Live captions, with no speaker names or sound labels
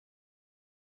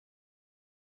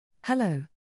Hello.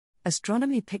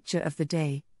 Astronomy picture of the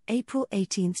day, April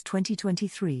 18,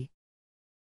 2023.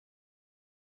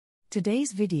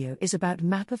 Today's video is about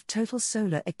map of total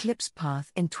solar eclipse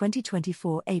path in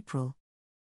 2024 April.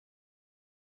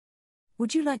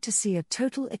 Would you like to see a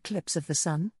total eclipse of the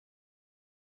sun?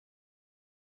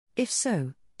 If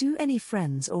so, do any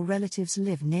friends or relatives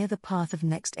live near the path of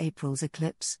next April's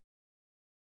eclipse?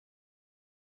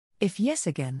 If yes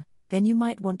again, then you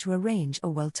might want to arrange a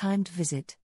well-timed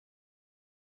visit.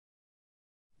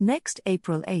 Next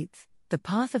April 8th, the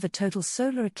path of a total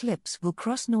solar eclipse will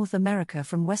cross North America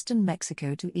from western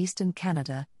Mexico to eastern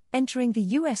Canada, entering the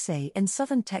USA in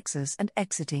southern Texas and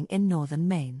exiting in northern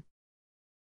Maine.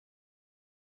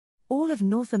 All of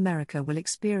North America will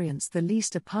experience the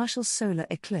least a partial solar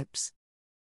eclipse.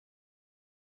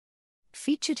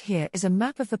 Featured here is a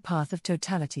map of the path of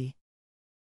totality.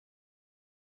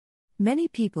 Many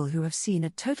people who have seen a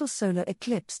total solar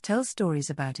eclipse tell stories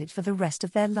about it for the rest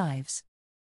of their lives.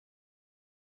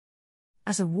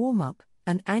 As a warm-up,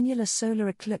 an annular solar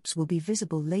eclipse will be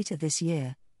visible later this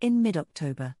year, in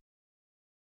mid-October.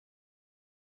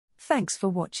 Thanks for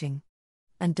watching.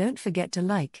 And don't forget to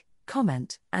like,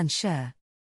 comment, and share.